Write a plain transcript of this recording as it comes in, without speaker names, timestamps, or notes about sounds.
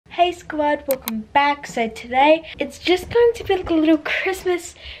Hey squad, welcome back. So today it's just going to be like a little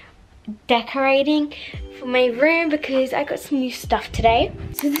Christmas decorating for my room because I got some new stuff today.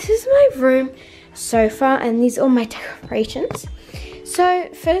 So this is my room sofa and these are all my decorations. So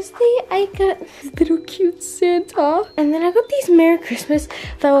firstly I got this little cute Santa and then I got these Merry Christmas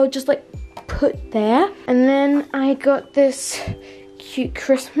that I'll just like put there, and then I got this cute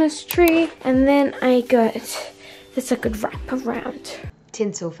Christmas tree, and then I got this I could wrap around.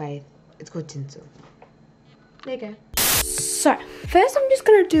 Tinsel, Faith. It's called tinsel. There you go. So, first I'm just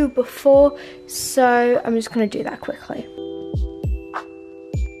going to do before, so I'm just going to do that quickly.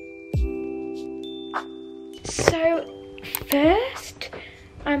 So, first,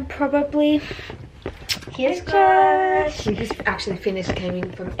 I'm probably... Here's Josh. We just actually finished coming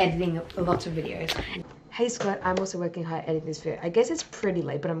from editing lots of videos. Hey Scott, I'm also working hard editing this video. I guess it's pretty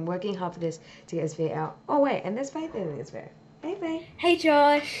late, but I'm working hard for this to get this video out. Oh wait, and there's Faith editing this video. Hey Faith. Hey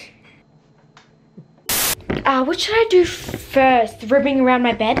Josh. What should I do first? Ribbing around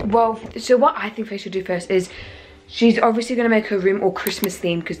my bed? Well, so what I think Faith should do first is she's obviously going to make her room all Christmas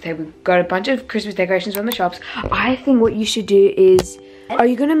themed because they've got a bunch of Christmas decorations from the shops. I think what you should do is, are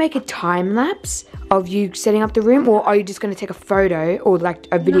you going to make a time lapse of you setting up the room, or are you just going to take a photo or like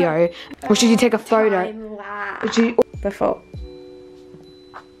a video? No, or should you take a photo? Time lapse. Before.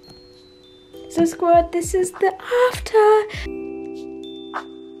 So squad, this is the after.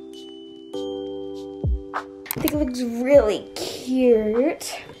 I think it looks really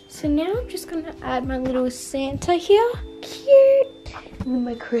cute. So now I'm just gonna add my little Santa here. Cute. And then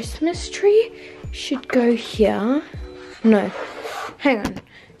my Christmas tree should go here. No, hang on.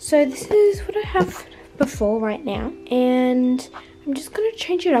 So this is what I have before right now. And I'm just gonna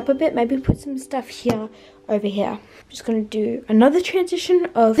change it up a bit. Maybe put some stuff here, over here. I'm just gonna do another transition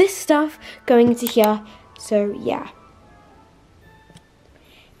of this stuff going into here. So yeah.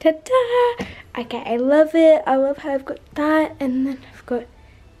 Ta-da! Okay, I love it. I love how I've got that, and then I've got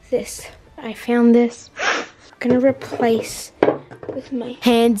this. I found this. I'm gonna replace with my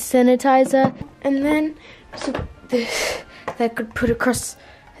hand sanitizer, and then so this that I could put across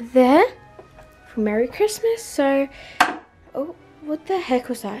there for Merry Christmas. So, oh, what the heck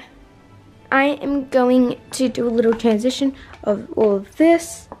was that? I am going to do a little transition of all of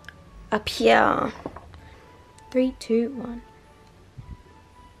this up here. 3, 2, 1.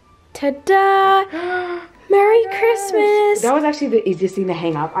 Ta-da! Merry Christmas! That was actually the easiest thing to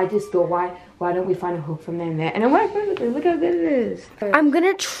hang up. I just thought, why don't we find a hook from there and there? And it worked perfectly. Look how good it is. I'm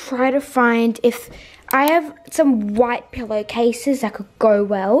gonna try to find if I have some white pillowcases that could go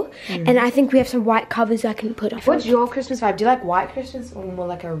well, and I think we have some white covers I can put on. What's your Christmas vibe? Do you like white Christmas or more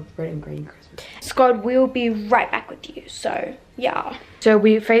like a red and green Christmas? Scott, we'll be right back with you. So yeah. So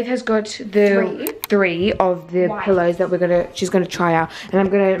Faith has got the three of the pillows that she's gonna try out, and I'm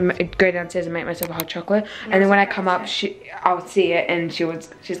gonna go downstairs and make myself a hot chocolate, and then when I come up, I'll see it, and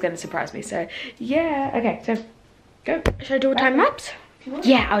she's gonna surprise me. So yeah, okay, so go. Should I do a time lapse?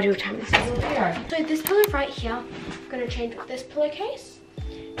 Yeah, I'll do a time lapse. So this pillow right here, I'm gonna change with this pillowcase.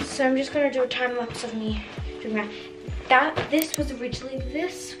 So I'm just gonna do a time lapse of me doing that. This was originally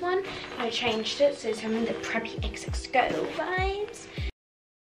this one. I changed it so it's having the preppy XX Go vibes.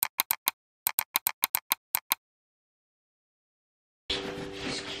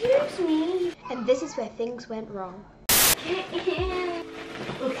 Excuse me. And this is where things went wrong.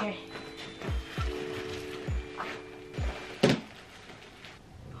 Okay.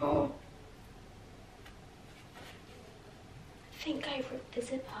 Oh. I think I ripped the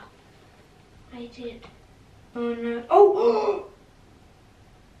zipper. I did. Oh no. Oh!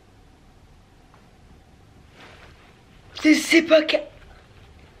 The zipper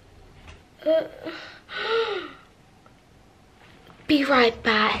Be right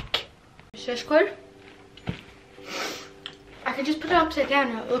back. So good. I can just put it upside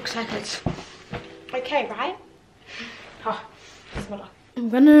down and it looks like it's okay, right? Oh, bismillah. I'm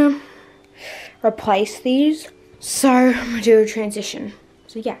gonna replace these. So I'm gonna do a transition.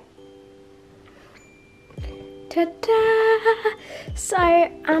 So yeah. Ta-da! So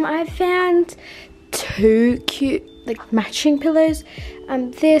I found two cute like matching pillows.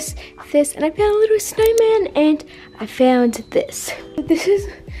 This, and I found a little snowman, and I found this. This is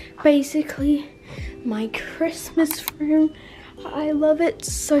basically my Christmas room. I love it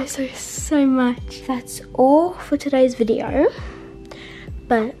so much. That's all for today's video.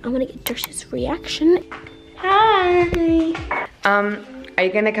 But I'm gonna get Josh's reaction. Hi! Are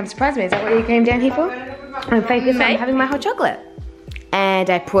you gonna come surprise me? Is that what you came down here for? I'm having my hot chocolate. And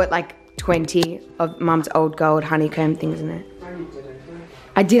I put like 20 of Mum's old gold honeycomb things in there.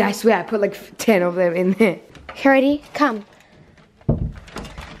 I did, I swear, I put like 10 of them in there. Okay, ready? Come.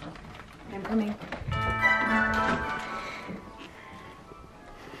 I'm coming.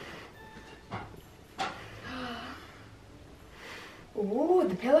 Ooh,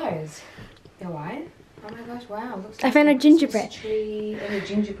 the pillows. They're white. Oh my gosh, wow. Looks like I found a gingerbread. tree and a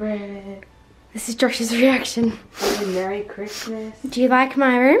gingerbread. This is Josh's reaction. Merry Christmas. Do you like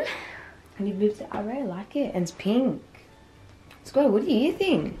my room? And you moved it. I really like it. And it's pink. Let's go. What do you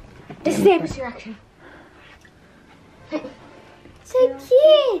think? This is Amber's reaction. So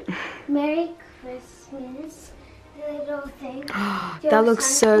cute. Merry Christmas. The little thing. That looks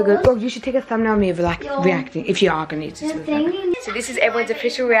so good. Oh, you should take a thumbnail of me like reacting if you are going to use this. So this is everyone's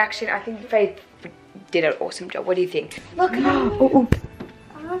official reaction. I think Faith did an awesome job. What do you think? Look at that. Oh,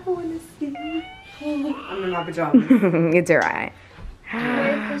 I don't want to see. I'm in my pajamas. It's alright.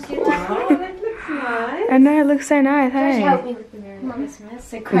 Merry Christmas. Oh, that looks nice. I know, it looks so nice, hey? Help me with the Merry Christmas.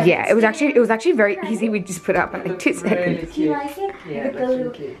 So Yeah, it was actually very easy. We just put it up in like 2 seconds. Do you like it? Yeah, look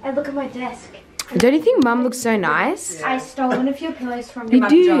at cute. And look at my desk. Don't you think Mum looks so nice? Yeah. I stole one of your pillows from You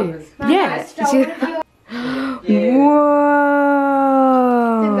do? Mum, Yeah. I stole one of your... Whoa!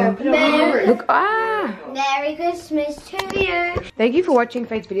 Look, Merry Christmas to you. Thank you for watching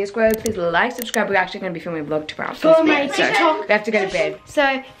Faith's video squad. Please like, subscribe. We're actually going to be filming a vlog tomorrow. Follow my TikTok. We have to go to bed.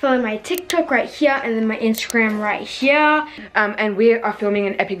 So follow my TikTok right here and then my Instagram right here. And we are filming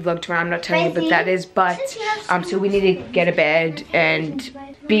an epic vlog tomorrow. I'm not telling you what that is, but so we need to get to bed and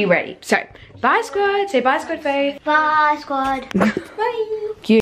be ready. So bye squad. Say bye squad, Faith. Bye squad. Bye.